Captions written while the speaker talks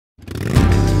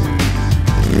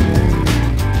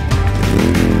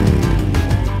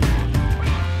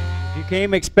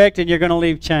came expecting, you're going to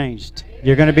leave changed.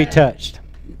 You're going to be touched.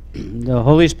 The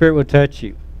Holy Spirit will touch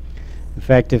you. In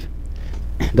fact, if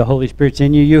the Holy Spirit's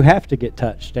in you, you have to get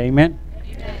touched. Amen?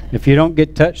 Amen. If you don't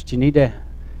get touched, you need to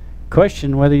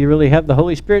question whether you really have the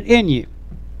Holy Spirit in you.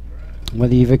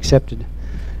 Whether you've accepted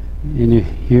and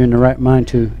you're in the right mind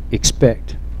to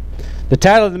expect. The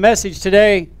title of the message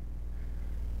today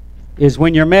is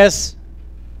When Your Mess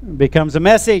Becomes a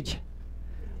Message.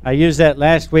 I used that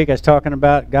last week. I was talking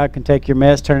about God can take your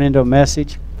mess, turn it into a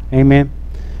message. Amen.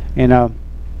 And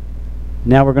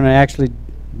now we're going to actually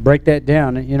break that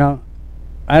down. You know,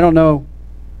 I don't know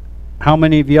how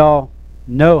many of y'all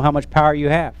know how much power you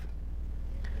have.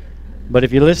 But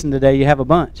if you listen today, you have a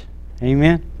bunch.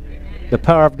 Amen. The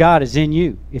power of God is in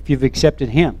you if you've accepted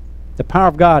Him. The power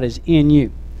of God is in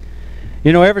you.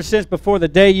 You know, ever since before the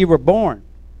day you were born,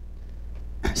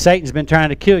 Satan's been trying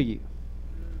to kill you.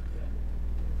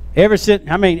 Ever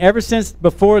since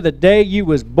before the day you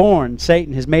was born,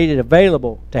 Satan has made it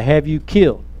available to have you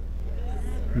killed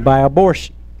by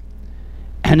abortion.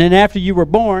 And then after you were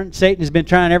born, Satan has been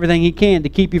trying everything he can to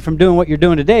keep you from doing what you're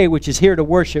doing today, which is here to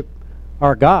worship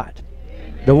our God,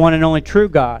 the one and only true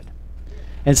God.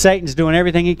 And Satan's doing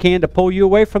everything he can to pull you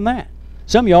away from that.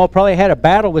 Some of y'all probably had a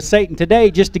battle with Satan today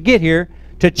just to get here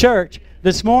to church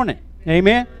this morning.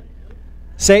 Amen?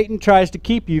 Satan tries to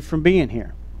keep you from being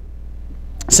here.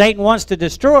 Satan wants to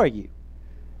destroy you.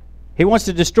 He wants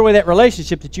to destroy that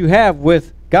relationship that you have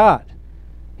with God.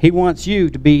 He wants you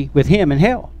to be with Him in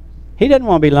hell. He doesn't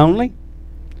want to be lonely.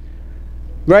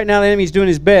 Right now the enemy's doing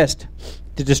his best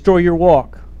to destroy your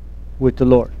walk with the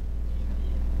Lord.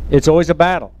 It's always a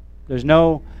battle. There's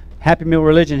no Happy Meal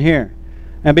religion here.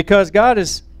 And because God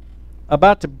is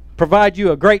about to provide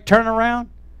you a great turnaround,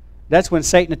 that's when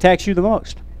Satan attacks you the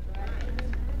most.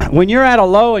 When you're at a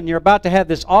low and you're about to have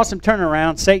this awesome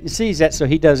turnaround, Satan sees that, so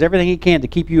he does everything he can to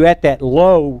keep you at that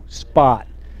low spot.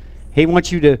 He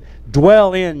wants you to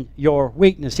dwell in your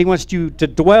weakness. He wants you to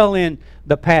dwell in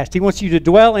the past. He wants you to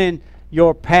dwell in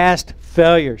your past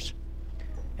failures.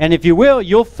 And if you will,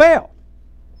 you'll fail.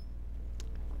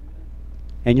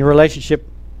 And your relationship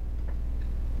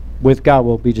with God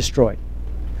will be destroyed.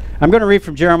 I'm going to read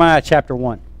from Jeremiah chapter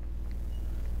 1,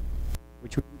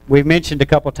 which we've mentioned a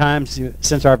couple times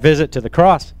since our visit to the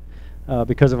cross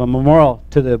because of a memorial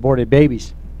to the aborted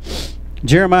babies.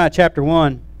 Jeremiah chapter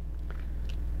 1,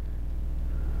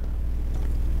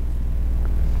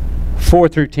 4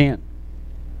 through 10.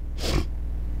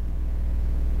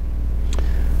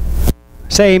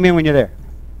 Say amen when you're there.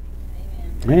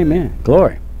 Amen. Amen.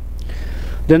 Glory.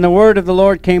 Then the word of the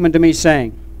Lord came unto me,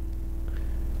 saying,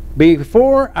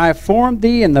 Before I formed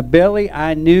thee in the belly,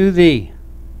 I knew thee.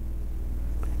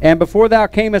 And before thou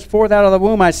camest forth out of the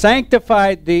womb, I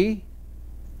sanctified thee,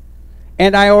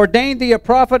 and I ordained thee a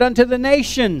prophet unto the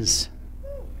nations.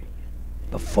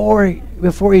 Before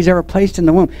he's ever placed in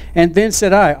the womb. And then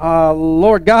said I,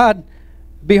 Lord God,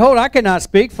 behold, I cannot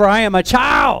speak, for I am a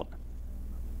child.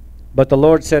 But the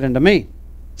Lord said unto me,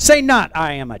 Say not,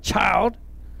 I am a child,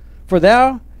 for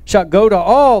thou shalt go to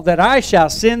all that I shall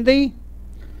send thee,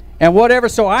 and whatever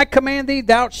so I command thee,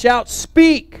 thou shalt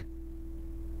speak.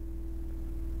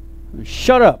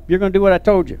 Shut up. You're going to do what I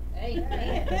told you.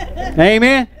 Amen.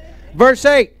 Amen. Verse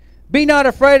 8. Be not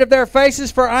afraid of their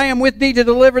faces, for I am with thee to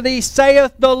deliver thee,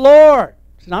 saith the Lord.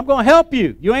 So I'm going to help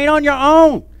you. You ain't on your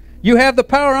own. You have the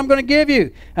power I'm going to give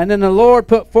you. And then the Lord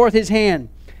put forth His hand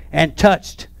and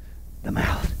touched the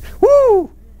mouth.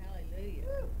 Woo! Hallelujah.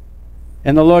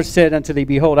 And the Lord said unto thee,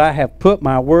 Behold, I have put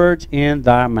my words in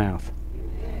thy mouth.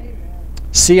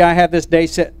 See, I have this day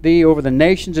set thee over the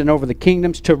nations and over the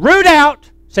kingdoms to root out.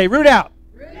 Say root out.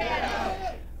 Root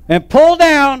out. And pull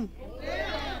down.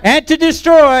 And to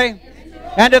destroy.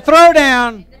 And to throw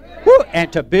down. Woo,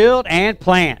 and to build and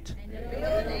plant.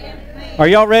 Are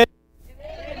y'all ready?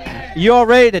 You all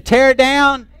ready to tear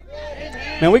down?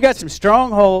 Man, we got some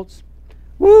strongholds.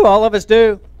 Woo, all of us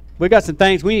do. We got some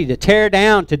things we need to tear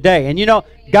down today. And you know,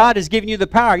 God has given you the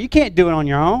power. You can't do it on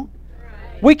your own.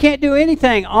 We can't do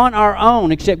anything on our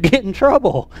own except get in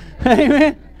trouble.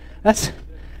 Amen. That's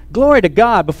glory to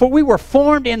God. Before we were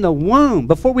formed in the womb,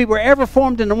 before we were ever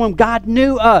formed in the womb, God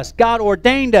knew us. God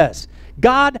ordained us.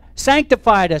 God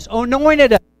sanctified us,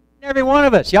 anointed us, every one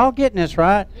of us. Y'all getting this,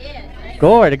 right? Yes.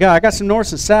 Glory to God. I got some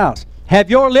norths and souths. Have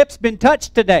your lips been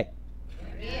touched today?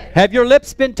 Yes. Have your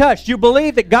lips been touched? You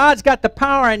believe that God's got the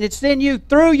power and it's in you,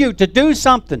 through you, to do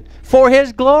something for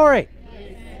His glory.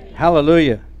 Yes.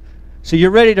 Hallelujah. So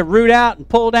you're ready to root out and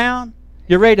pull down?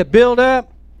 You're ready to build up?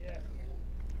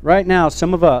 Right now,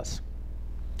 some of us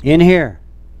in here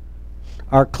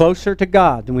are closer to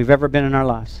God than we've ever been in our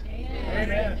lives.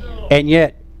 Amen. And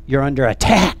yet, you're under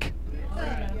attack.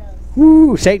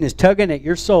 Woo, Satan is tugging at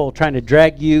your soul, trying to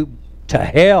drag you to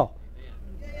hell.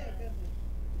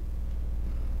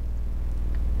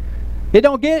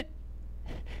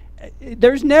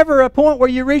 There's never a point where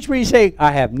you reach where you say,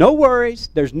 I have no worries,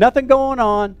 there's nothing going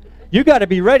on. You got to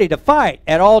be ready to fight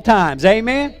at all times.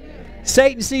 Amen?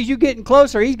 Satan sees you getting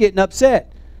closer, he's getting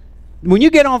upset. When you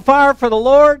get on fire for the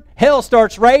Lord, hell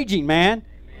starts raging, man.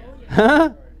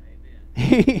 Huh?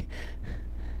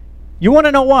 You want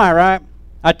to know why, right?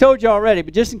 I told you already,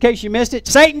 but just in case you missed it,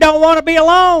 Satan don't want to be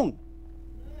alone.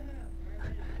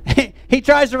 He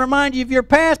tries to remind you of your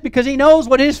past because he knows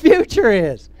what his future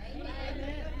is.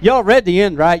 Y'all read the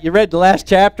end, right? You read the last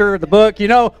chapter of the book. You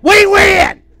know, we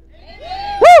win!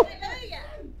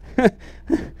 Woo!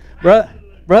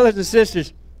 Brothers and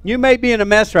sisters, you may be in a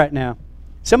mess right now.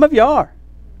 Some of you are.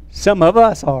 Some of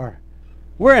us are.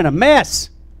 We're in a mess.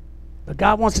 But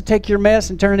God wants to take your mess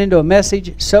and turn it into a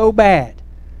message so bad.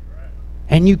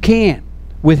 And you can,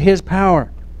 with His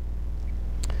power.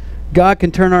 God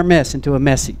can turn our mess into a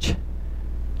message.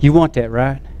 You want that,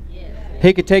 right? Yes.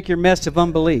 He could take your mess of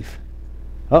unbelief.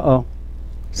 Uh-oh.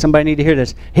 Somebody need to hear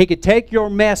this. He could take your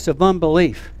mess of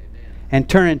unbelief and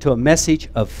turn it into a message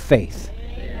of faith.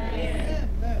 Amen.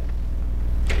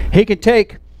 He could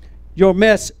take your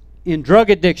mess in drug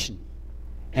addiction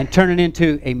and turn it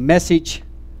into a message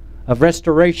of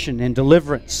restoration and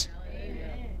deliverance.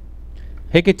 Amen.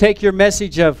 He could take your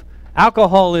message of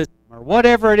alcoholism or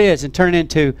whatever it is and turn it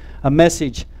into a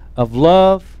message of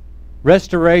love,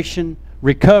 restoration,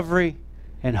 recovery,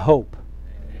 and hope.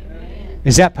 Amen.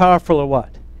 Is that powerful or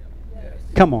what? Yes.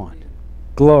 Come on.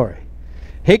 Glory.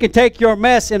 He can take your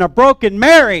mess in a broken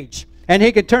marriage and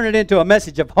He can turn it into a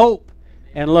message of hope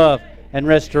and love and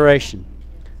restoration.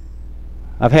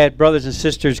 I've had brothers and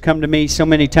sisters come to me so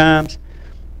many times.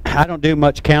 I don't do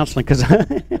much counseling because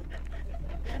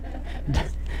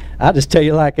I'll just tell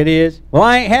you like it is. Well,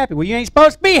 I ain't happy. Well, you ain't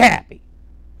supposed to be happy.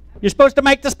 You're supposed to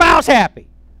make the spouse happy.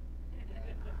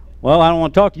 Well, I don't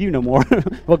want to talk to you no more.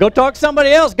 Well, go talk to somebody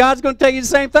else. God's going to tell you the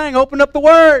same thing. Open up the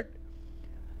Word.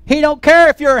 He don't care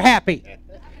if you're happy.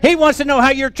 He wants to know how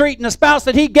you're treating the spouse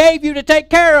that He gave you to take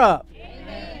care of.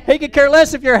 Amen. He could care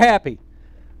less if you're happy.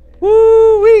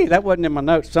 Woo-wee. That wasn't in my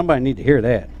notes. Somebody need to hear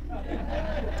that.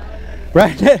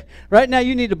 Right now,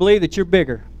 you need to believe that you're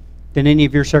bigger than any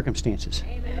of your circumstances.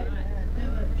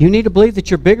 Amen. You need to believe that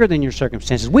you're bigger than your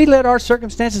circumstances. We let our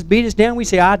circumstances beat us down. We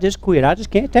say, I just quit. I just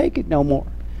can't take it no more.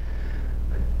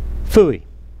 Phooey.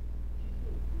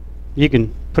 You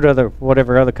can put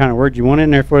whatever other kind of word you want in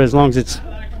there for it as long as it's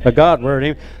a God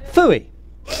word. Phooey.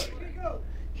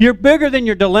 You're bigger than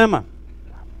your dilemma.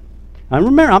 And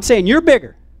remember, I'm saying you're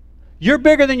bigger. You're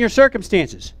bigger than your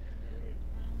circumstances.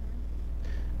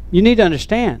 You need to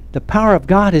understand, the power of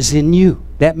God is in you.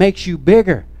 That makes you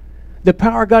bigger. The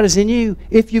power of God is in you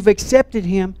if you've accepted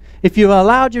Him. If you've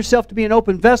allowed yourself to be an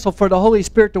open vessel for the Holy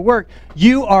Spirit to work,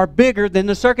 you are bigger than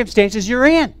the circumstances you're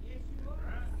in.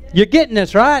 You're getting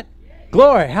this, right?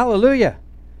 Glory. Hallelujah.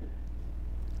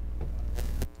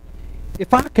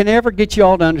 If I can ever get you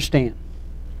all to understand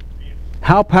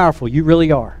how powerful you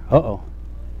really are. Uh-oh.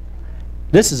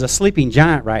 This is a sleeping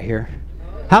giant right here.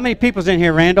 How many people's in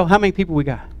here, Randall? How many people we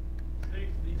got?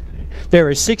 There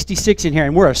is 66 in here,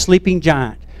 and we're a sleeping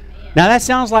giant. Now, that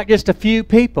sounds like just a few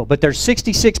people, but there's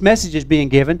 66 messages being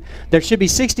given. There should be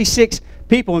 66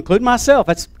 people, including myself,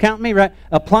 that's counting me, right,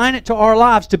 applying it to our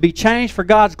lives to be changed for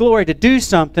God's glory, to do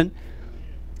something.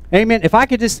 Amen. If I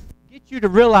could just get you to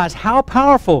realize how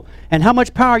powerful and how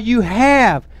much power you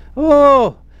have,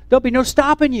 oh, there'll be no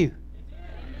stopping you.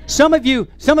 Some of you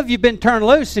have been turned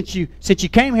loose since you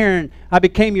came here, and I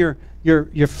became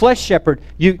your flesh shepherd.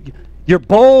 You're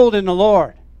bold in the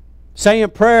Lord, saying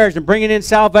prayers and bringing in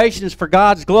salvations for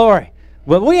God's glory.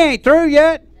 Well, we ain't through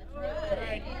yet.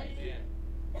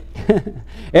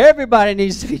 Everybody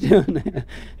needs to be doing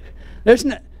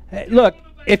that. Look,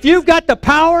 if you've got the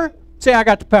power, say, I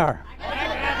got the power.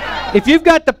 If you've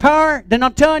got the power, then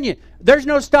I'm telling you, there's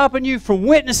no stopping you from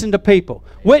witnessing to people.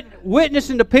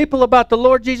 Witnessing to people about the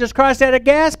Lord Jesus Christ at a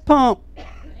gas pump,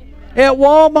 at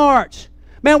Walmart.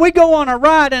 Man, we go on a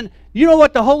ride, and you know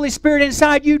what the Holy Spirit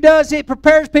inside you does? It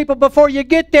prepares people before you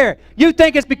get there. You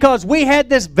think it's because we had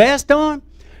this vest on,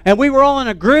 and we were all in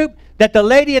a group, that the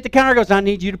lady at the counter goes, I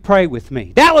need you to pray with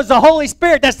me. That was the Holy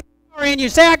Spirit. That's the power in you.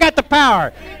 Say, I got the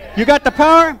power. You got the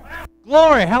power?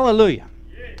 Glory. Hallelujah.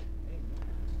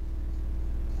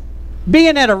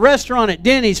 Being at a restaurant at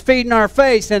Denny's feeding our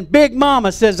face, and Big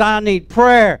Mama says, I need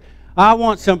prayer. I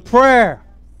want some prayer.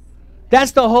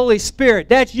 That's the Holy Spirit.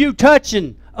 That's you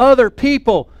touching other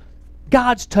people.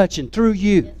 God's touching through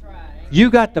you. You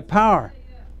got the power.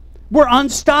 We're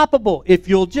unstoppable if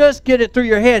you'll just get it through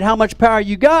your head how much power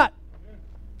you got.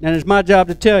 And it's my job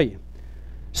to tell you.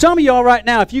 Some of y'all right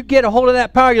now, if you get a hold of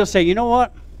that power, you'll say, you know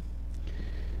what?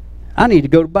 I need to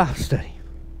go to Bible study.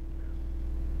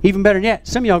 Even better than that,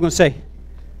 some of y'all are going to say,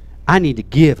 I need to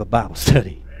give a Bible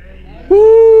study.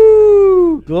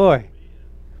 Woo! Glory.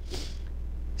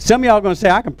 Some of y'all are going to say,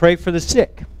 I can pray for the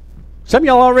sick. Some of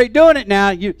y'all already doing it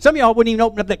now. Some of y'all wouldn't even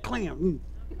open up that clam.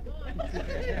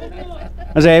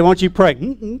 I say, hey, won't you pray?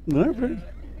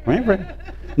 Pray.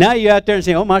 Now you're out there and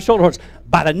say, oh, my shoulder hurts.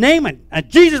 By the name of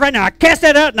Jesus right now, I cast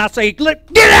that out and I say,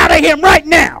 get out of him right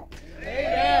now.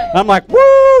 Amen. I'm like,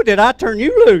 woo, did I turn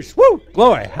you loose? Woo,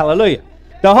 glory, hallelujah.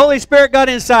 The Holy Spirit got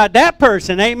inside that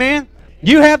person, amen.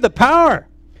 You have the power.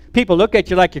 People look at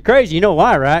you like you're crazy. You know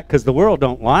why, right? Because the world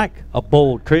don't like a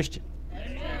bold Christian.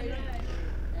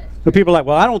 The people are like,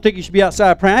 well, I don't think you should be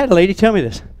outside praying. I had a lady tell me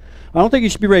this. I don't think you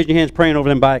should be raising your hands praying over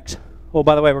them bikes. Oh,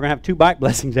 by the way, we're going to have 2 bike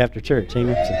blessings after church.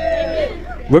 Amen.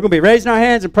 So we're going to be raising our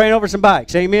hands and praying over some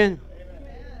bikes. Amen.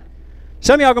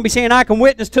 Some of y'all are going to be saying, I can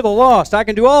witness to the lost. I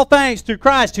can do all things through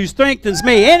Christ who strengthens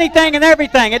me. Anything and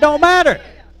everything. It don't matter.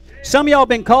 Some of y'all have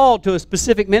been called to a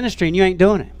specific ministry and you ain't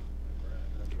doing it.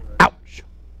 Ouch.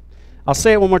 I'll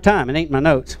say it one more time. It ain't in my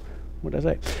notes. What did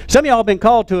I say? Some of y'all have been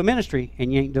called to a ministry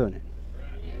and you ain't doing it.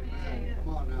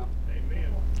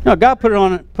 No, God put it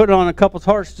on a couple's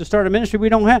hearts to start a ministry we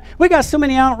don't have. We got so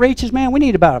many outreaches, man. We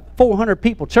need about a 400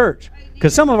 people church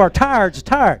because some of our tired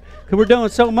because we're doing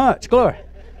so much. Glory.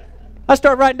 I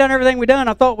started writing down everything we done.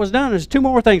 I thought was done. There's 2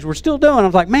 more things we're still doing. I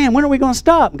was like, man, when are we going to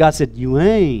stop? And God said, you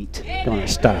ain't going to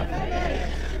stop.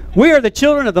 We are the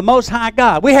children of the Most High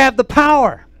God. We have the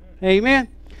power. Amen.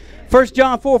 1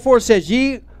 John 4:4 says,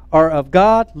 ye are of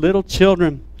God, little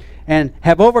children, and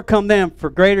have overcome them, for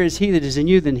greater is he that is in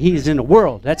you than he is in the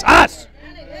world. That's us.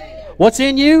 What's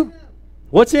in you?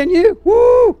 What's in you?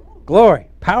 Woo! Glory,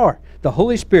 power, the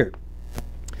Holy Spirit.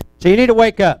 So you need to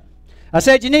wake up. I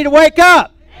said you need to wake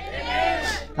up.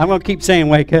 I'm going to keep saying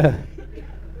wake up.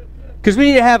 Because we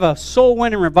need to have a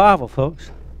soul-winning revival,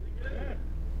 folks.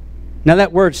 Now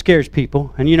that word scares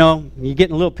people. And you know, you're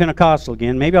getting a little Pentecostal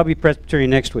again. Maybe I'll be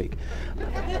Presbyterian next week.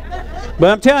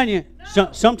 But I'm telling you,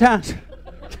 sometimes...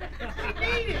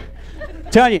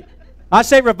 telling you, I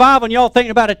say revival and y'all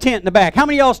thinking about a tent in the back. How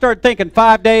many of y'all started thinking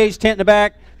 5 days, tent in the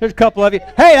back? There's a couple of you.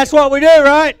 Hey, that's what we do,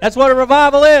 right? That's what a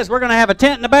revival is. We're going to have a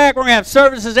tent in the back. We're going to have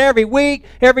services every week,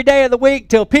 every day of the week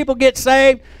till people get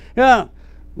saved. Yeah.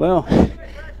 Well,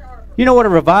 you know what a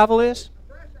revival is?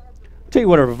 I'll tell you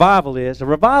what a revival is. A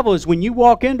revival is when you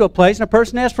walk into a place and a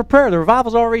person asks for prayer. The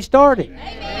revival's already started.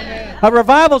 Amen. A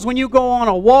revival is when you go on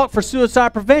a walk for suicide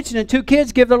prevention and 2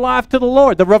 kids give their life to the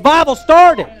Lord. The revival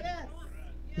started.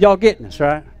 Y'all getting this,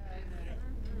 right?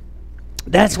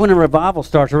 That's when a revival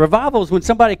starts. A revival is when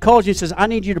somebody calls you and says, I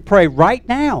need you to pray right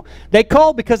now. They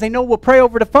call because they know we'll pray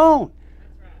over the phone.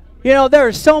 You know, there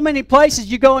are so many places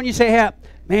you go and you say, hey,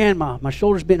 man, my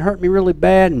shoulder's been hurting me really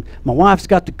bad and my wife's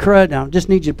got the crud and I just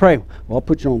need you to pray. Well, I'll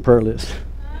put you on a prayer list.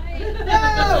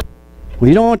 Well,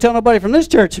 you don't want to tell nobody from this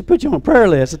church to put you on a prayer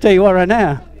list. I'll tell you what right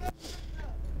now.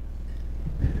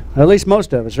 At least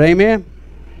most of us, amen?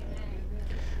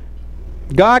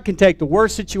 God can take the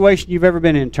worst situation you've ever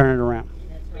been in and turn it around.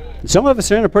 And some of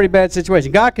us are in a pretty bad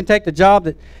situation. God can take the job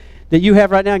that you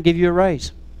have right now and give you a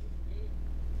raise.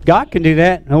 God can do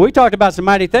that. And we talked about some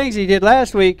mighty things He did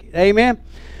last week. Amen.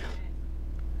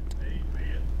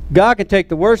 God can take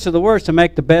the worst of the worst and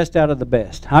make the best out of the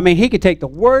best. I mean, He can take the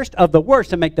worst of the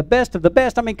worst and make the best of the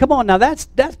best. I mean, come on now, that's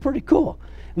pretty cool.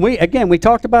 We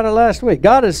talked about it last week.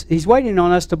 He's waiting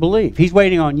on us to believe. He's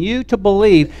waiting on you to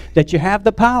believe that you have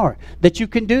the power, that you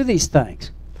can do these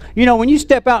things. You know, when you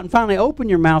step out and finally open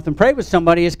your mouth and pray with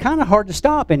somebody, it's kind of hard to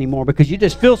stop anymore because you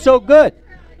just feel so good.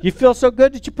 You feel so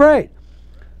good that you prayed.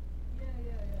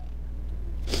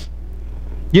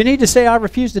 You need to say, I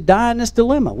refuse to die in this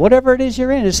dilemma. Whatever it is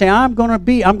you're in, and say, I'm going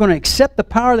to accept the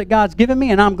power that God's given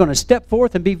me, and I'm going to step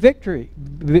forth and be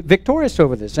victorious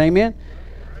over this. Amen?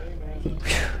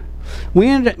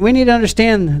 We need to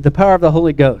understand the power of the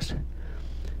Holy Ghost.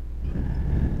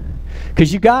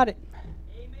 Because you got it.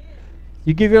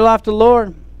 You give your life to the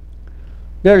Lord,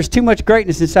 there's too much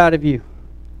greatness inside of you.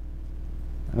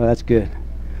 Oh, that's good.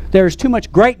 There's too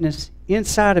much greatness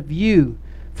inside of you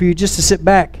for you just to sit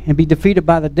back and be defeated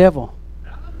by the devil.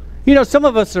 You know, some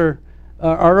of us are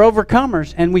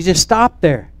overcomers, and we just stop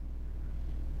there.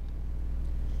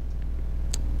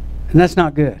 And that's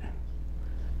not good.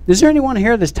 Is there anyone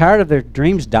here that's tired of their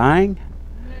dreams dying?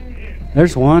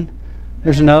 There's one.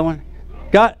 There's another one.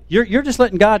 God, you're just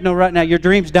letting God know right now your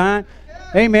dream's dying.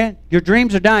 Amen. Your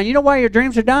dreams are dying. You know why your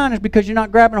dreams are dying? Is because you're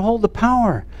not grabbing a hold of the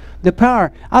power. The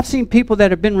power. I've seen people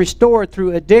that have been restored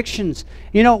through addictions.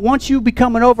 You know, once you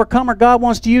become an overcomer, God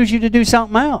wants to use you to do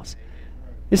something else.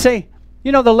 You see,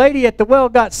 you know, the lady at the well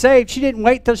got saved. She didn't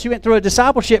wait till she went through a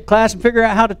discipleship class and figure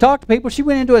out how to talk to people. She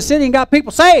went into a city and got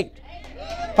people saved.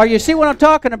 Or you see what I'm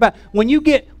talking about?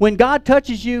 When God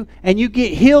touches you and you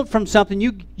get healed from something,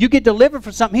 you get delivered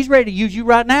from something, He's ready to use you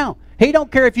right now. He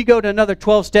don't care if you go to another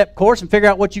 12-step course and figure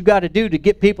out what you've got to do to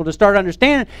get people to start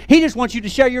understanding. He just wants you to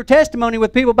share your testimony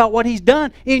with people about what He's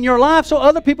done in your life so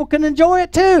other people can enjoy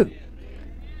it too.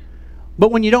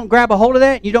 But when you don't grab a hold of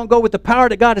that, you don't go with the power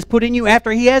that God has put in you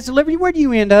after He has delivered you, where do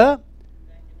you end up?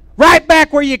 Right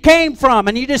back where you came from,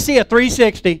 and you just see a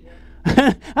 360.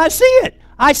 I see it.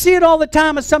 I see it all the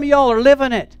time, and some of y'all are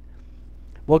living it.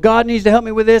 Well, God needs to help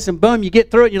me with this, and boom, you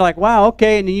get through it, and you're like, wow,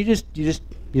 okay, and then you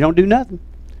don't do nothing.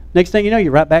 Next thing you know,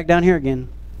 you're right back down here again.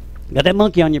 Got that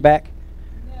monkey on your back.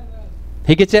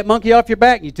 He gets that monkey off your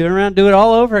back, and you turn around and do it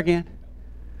all over again.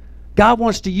 God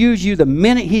wants to use you the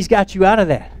minute He's got you out of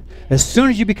that. As soon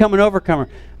as you become an overcomer.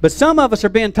 But some of us are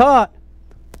being taught,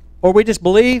 or we just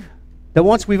believe that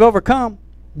once we've overcome,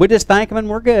 we just thank Him and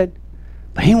we're good.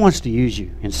 But He wants to use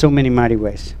you in so many mighty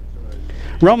ways.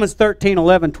 Romans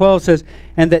 13:11-12 says,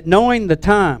 and that knowing the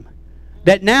time,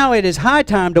 that now it is high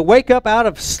time to wake up out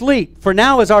of sleep, for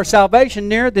now is our salvation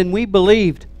nearer than we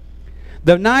believed.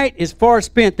 The night is far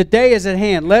spent, the day is at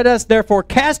hand. Let us therefore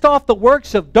cast off the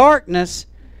works of darkness,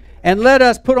 and let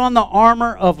us put on the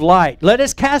armor of light. Let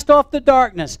us cast off the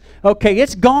darkness. Okay,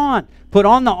 it's gone. Put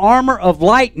on the armor of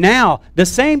light now. The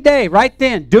same day, right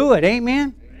then. Do it.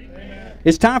 Amen? Amen.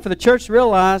 It's time for the church to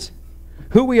realize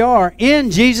who we are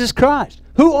in Jesus Christ.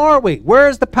 Who are we? Where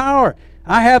is the power?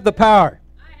 I have the power.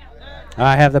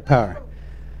 I have the power.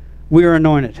 We are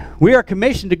anointed. We are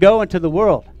commissioned to go into the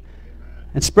world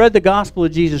and spread the gospel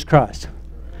of Jesus Christ.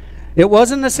 It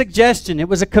wasn't a suggestion. It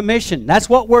was a commission. That's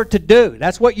what we're to do.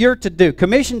 That's what you're to do.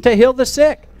 Commission to heal the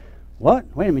sick. What?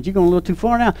 Wait a minute. You're going a little too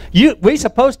far now. We're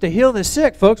supposed to heal the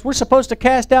sick, folks. We're supposed to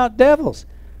cast out devils.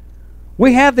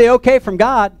 We have the okay from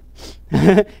God.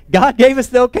 God gave us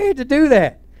the okay to do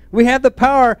that. We have the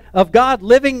power of God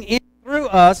living in through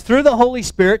us, through the Holy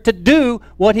Spirit, to do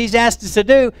what He's asked us to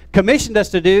do, commissioned us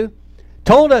to do,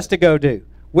 told us to go do.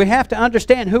 We have to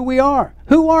understand who we are.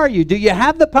 Who are you? Do you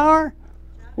have the power?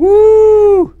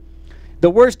 Woo! The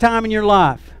worst time in your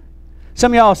life.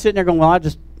 Some of y'all are sitting there going, well,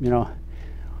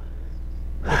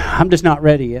 I'm just not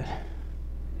ready yet.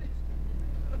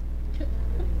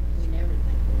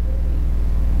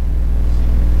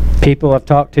 People I've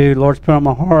talked to, the Lord's put on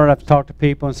my heart, I've talked to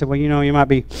people and said, well, you might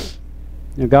be,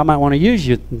 God might want to use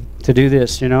you to do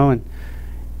this, and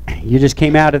you just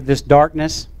came out of this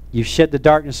darkness. You've shed the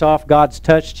darkness off. God's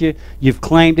touched you. You've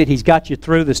claimed it. He's got you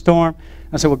through the storm.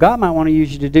 I said, well, God might want to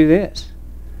use you to do this.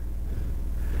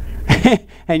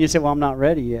 And you say, well, I'm not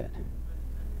ready yet.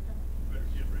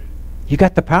 You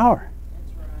got the power.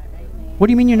 What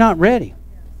do you mean you're not ready?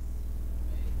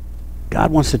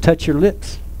 God wants to touch your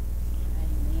lips.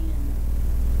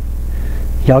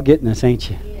 Y'all getting this, ain't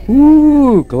you?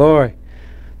 Ooh, glory.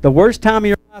 The worst time of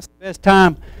your life is the best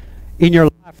time in your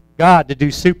life for God to do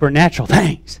supernatural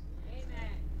things. Amen.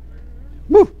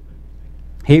 Woo.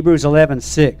 Hebrews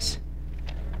 11:6.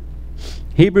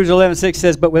 Hebrews 11:6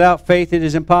 says, but without faith it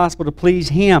is impossible to please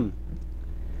Him.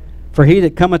 For he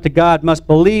that cometh to God must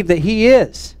believe that He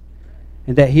is,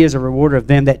 and that He is a rewarder of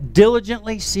them that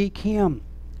diligently seek Him.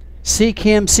 Seek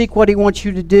Him. Seek what He wants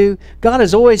you to do. God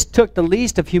has always took the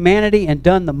least of humanity and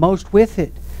done the most with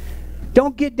it.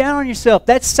 Don't get down on yourself.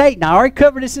 That's Satan. I already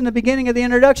covered this in the beginning of the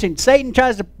introduction. Satan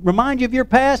tries to remind you of your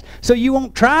past so you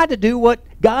won't try to do what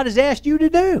God has asked you to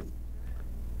do.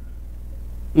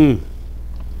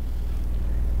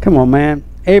 Come on, man.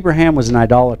 Abraham was an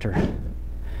idolater,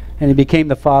 and he became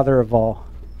the father of all.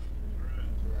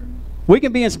 We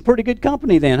can be in some pretty good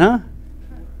company then, huh?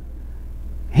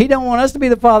 He don't want us to be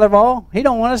the father of all. He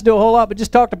don't want us to do a whole lot but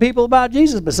just talk to people about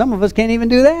Jesus, but some of us can't even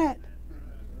do that.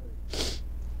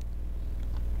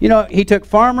 He took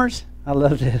farmers. I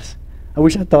love this. I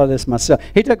wish I thought of this myself.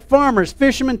 He took farmers,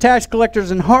 fishermen, tax collectors,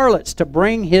 and harlots to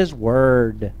bring His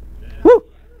word. Woo!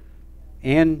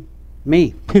 And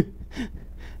me.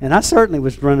 And I certainly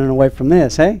was running away from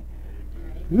this, hey?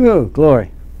 Ooh,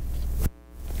 glory.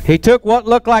 He took what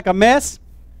looked like a mess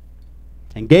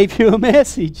and gave you a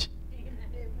message.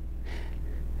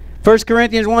 1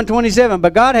 Corinthians 1:27,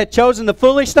 but God had chosen the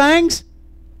foolish things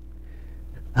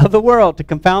of the world to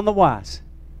confound the wise.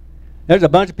 There's a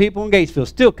bunch of people in Gatesville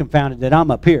still confounded that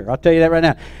I'm up here. I'll tell you that right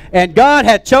now. And God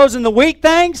had chosen the weak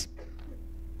things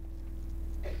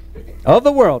of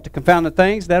the world to confound the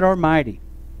things that are mighty.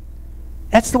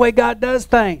 That's the way God does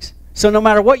things. So no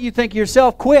matter what you think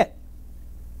yourself, quit.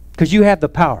 Because you have the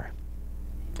power.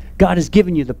 God has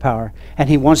given you the power, and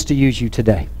He wants to use you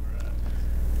today.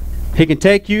 He can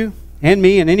take you and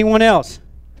me and anyone else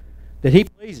that He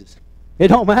pleases. It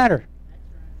don't matter.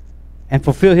 And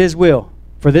fulfill His will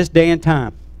for this day and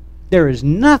time. There is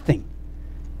nothing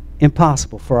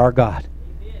impossible for our God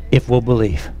if we'll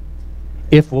believe.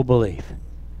 If we'll believe.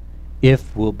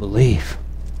 If we'll believe.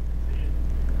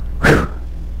 Whew.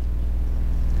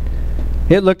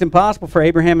 It looked impossible for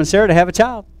Abraham and Sarah to have a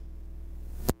child.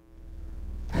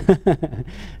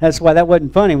 That's why that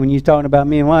wasn't funny when you were talking about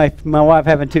me and my wife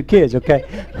having 2 kids, okay?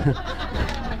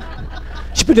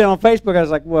 She put it on Facebook. I was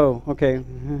like, whoa, okay.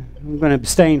 I'm going to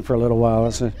abstain for a little while.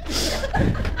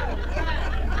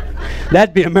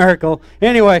 That'd be a miracle.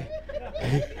 Anyway,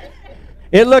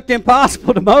 it looked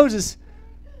impossible to Moses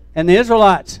and the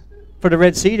Israelites for the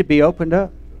Red Sea to be opened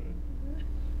up.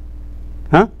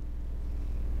 Huh?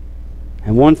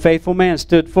 And one faithful man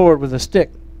stood forward with a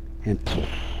stick, and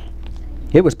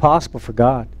it was possible for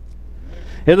God.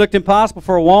 It looked impossible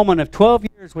for a woman of 12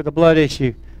 years with a blood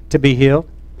issue to be healed.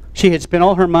 She had spent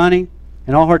all her money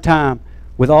and all her time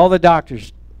with all the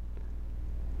doctors.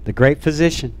 The great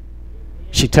physician.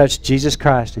 She touched Jesus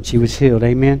Christ and she was healed.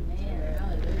 Amen.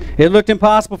 It looked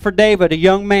impossible for David, a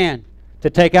young man, to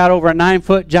take out over a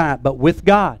 9-foot giant. But with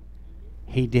God,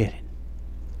 he did it.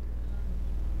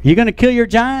 Are you going to kill your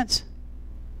giants?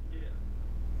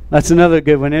 That's another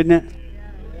good one, isn't it?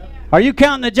 Are you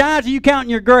counting the giants or are you counting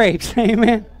your grapes?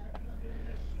 Amen.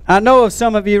 I know of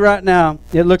some of you right now,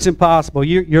 it looks impossible.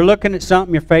 You're looking at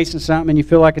something, you're facing something, and you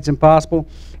feel like it's impossible,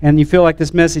 and you feel like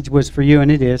this message was for you,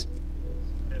 and it is.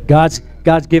 God's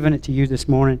given it to you this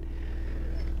morning.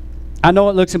 I know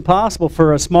it looks impossible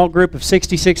for a small group of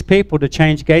 66 people to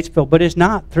change Gatesville, but it's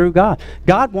not through God.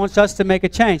 God wants us to make a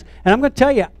change. And I'm going to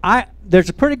tell you, there's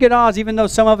a pretty good odds, even though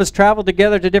some of us travel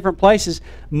together to different places,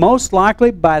 most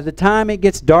likely by the time it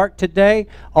gets dark today,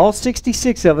 all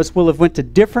 66 of us will have went to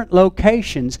different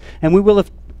locations, and we will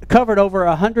have covered over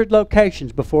 100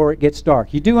 locations before it gets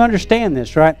dark. You do understand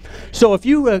this, right? So if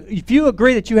you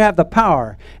agree that you have the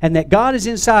power and that God is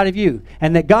inside of you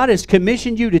and that God has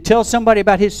commissioned you to tell somebody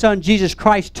about His Son Jesus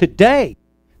Christ today,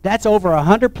 that's over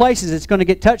 100 places it's going to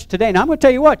get touched today. Now I'm going to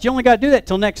tell you what, you only got to do that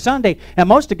till next Sunday, and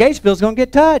most of Gatesville is going to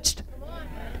get touched.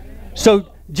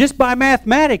 So just by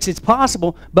mathematics it's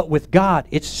possible, but with God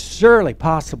it's surely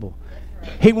possible.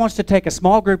 He wants to take a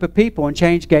small group of people and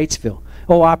change Gatesville.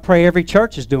 Oh, I pray every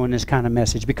church is doing this kind of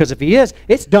message, because if He is,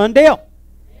 it's done deal.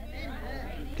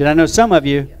 Because I know some of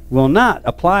you will not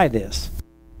apply this.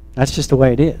 That's just the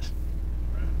way it is.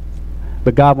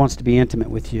 But God wants to be intimate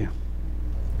with you.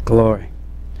 Glory.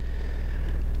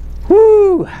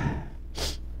 Woo!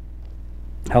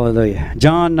 Hallelujah.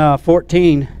 John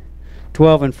 14,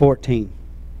 12 and 14.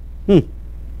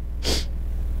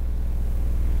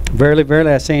 Verily,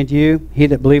 verily, I say unto you, he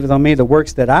that believeth on me, the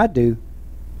works that I do,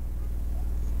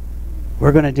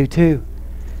 we're going to do too.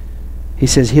 He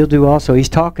says He'll do also. He's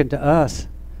talking to us.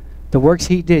 The works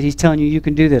He did, He's telling you, you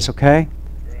can do this, okay?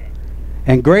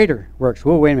 And greater works.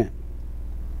 Whoa, wait a minute.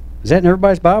 Is that in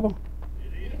everybody's Bible?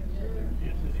 Wait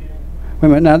a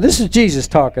minute. Now, this is Jesus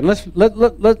talking. Let's look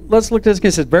at this again.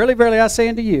 It says, verily, verily, I say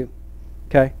unto you.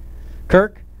 Okay?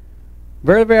 Kirk,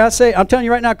 verily, verily, I say, I'm telling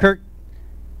you right now, Kirk,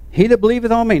 he that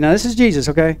believeth on me. Now, this is Jesus,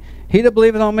 okay? He that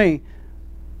believeth on me,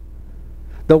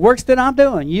 the works that I'm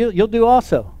doing, you'll do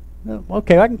also.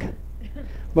 Okay, I can.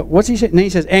 But what's he saying? And he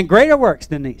says, and greater works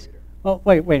than these. Oh,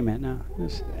 wait a minute. No,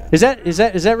 is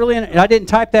that really? I didn't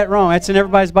type that wrong. That's in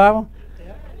everybody's Bible.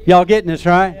 Y'all getting this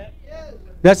right?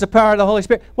 That's the power of the Holy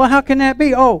Spirit. Well, how can that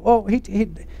be?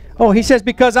 He says,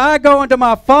 because I go unto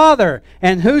my Father,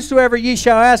 and whosoever ye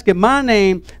shall ask in my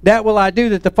name, that will I do,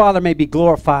 that the Father may be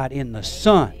glorified in the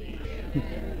Son.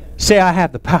 Say, I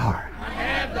have the power.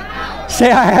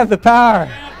 Say, I have the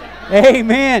power.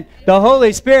 Amen. The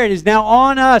Holy Spirit is now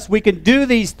on us. We can do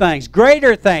these things,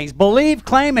 greater things. Believe,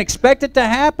 claim, expect it to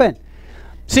happen.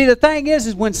 See, the thing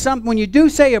is when you do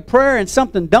say a prayer and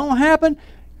something don't happen,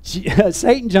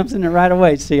 Satan jumps in there right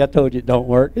away. See, I told you it don't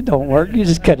work. It don't work. You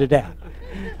just cut it out.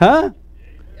 Huh?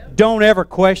 Don't ever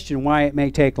question why it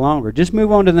may take longer. Just move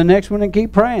on to the next one and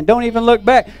keep praying. Don't even look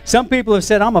back. Some people have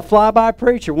said, I'm a fly-by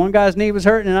preacher. One guy's knee was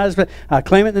hurting, and I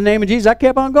claim it in the name of Jesus. I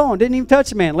kept on going. Didn't even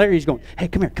touch the man. Larry's going, hey,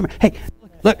 come here. Hey,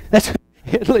 look. That's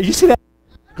you see that?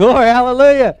 Glory,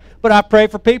 hallelujah. But I pray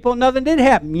for people, and nothing did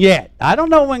happen yet. I don't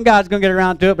know when God's going to get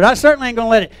around to it, but I certainly ain't going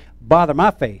to let it bother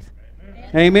my faith.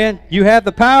 Amen. You have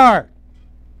the power.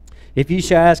 If you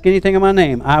shall ask anything in my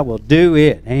name, I will do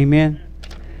it. Amen.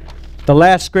 The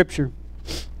last scripture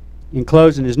in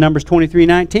closing is Numbers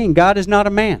 23:19. God is not a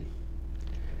man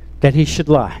that he should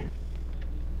lie,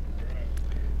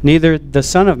 neither the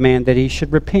Son of Man that he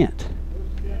should repent.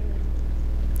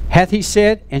 Hath he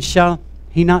said, and shall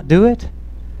he not do it?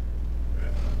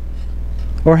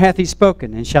 Or hath he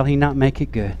spoken, and shall he not make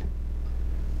it good?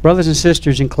 Brothers and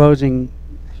sisters, in closing,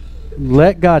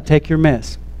 let God take your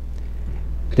mess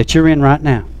that you're in right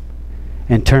now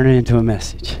and turn it into a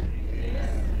message.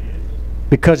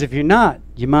 Because if you're not,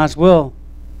 you might as well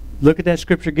look at that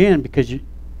scripture again, because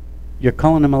you're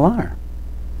calling him a liar.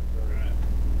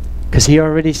 Because he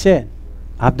already said,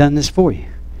 I've done this for you,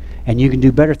 and you can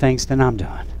do better things than I'm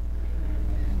doing.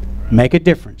 Make a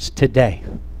difference today.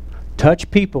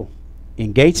 Touch people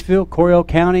in Gatesville, Coryell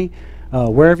County,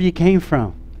 wherever you came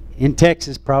from. In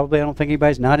Texas, probably. I don't think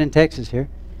anybody's not in Texas here.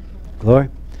 Glory.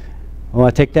 Oh,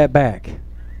 I take that back.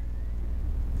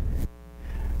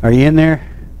 Are you in there,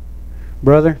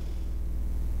 brother?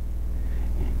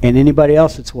 And anybody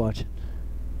else that's watching?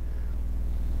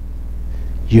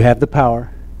 You have the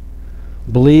power.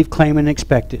 Believe, claim, and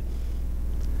expect it.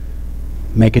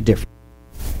 Make a difference.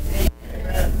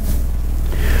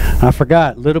 I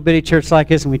forgot, little bitty church like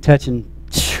this, and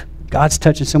God's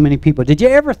touching so many people. Did you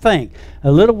ever think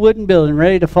a little wooden building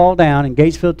ready to fall down in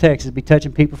Gatesville, Texas, be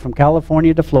touching people from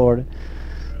California to Florida,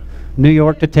 New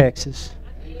York to Texas?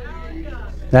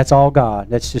 That's all God.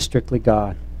 That's just strictly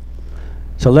God.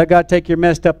 So let God take your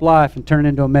messed up life and turn it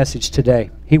into a message today.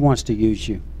 He wants to use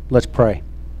you. Let's pray.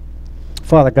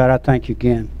 Father God, I thank you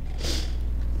again.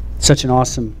 Such an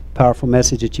awesome, powerful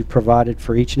message that you've provided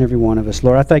for each and every one of us.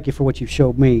 Lord, I thank you for what you've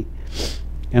showed me.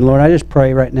 And Lord, I just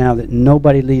pray right now that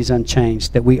nobody leaves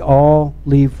unchanged, that we all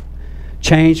leave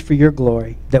changed for your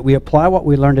glory, that we apply what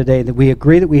we learned today, that we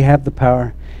agree that we have the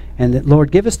power, and that,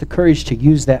 Lord, give us the courage to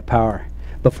use that power.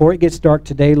 Before it gets dark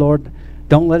today, Lord,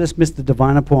 don't let us miss the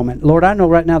divine appointment. Lord, I know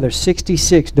right now there's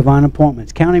 66 divine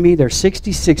appointments. Counting me, there's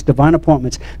 66 divine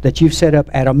appointments that you've set up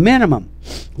at a minimum,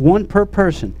 one per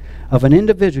person, of an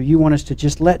individual you want us to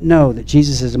just let know that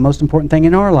Jesus is the most important thing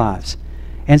in our lives.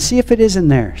 And see if it is in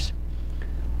theirs.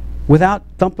 Without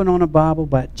thumping on a Bible,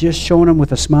 but just showing them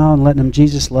with a smile and letting them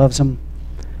Jesus loves them.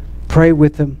 Pray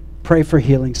with them. Pray for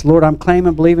healings. Lord, I'm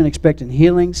claiming, believing, expecting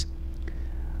healings.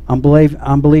 I'm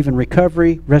believing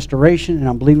recovery, restoration, and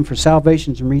I'm believing for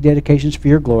salvations and rededications for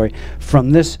your glory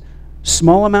from this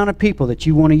small amount of people that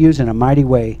you want to use in a mighty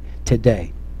way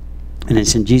today. And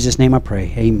it's in Jesus' name I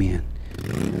pray. Amen.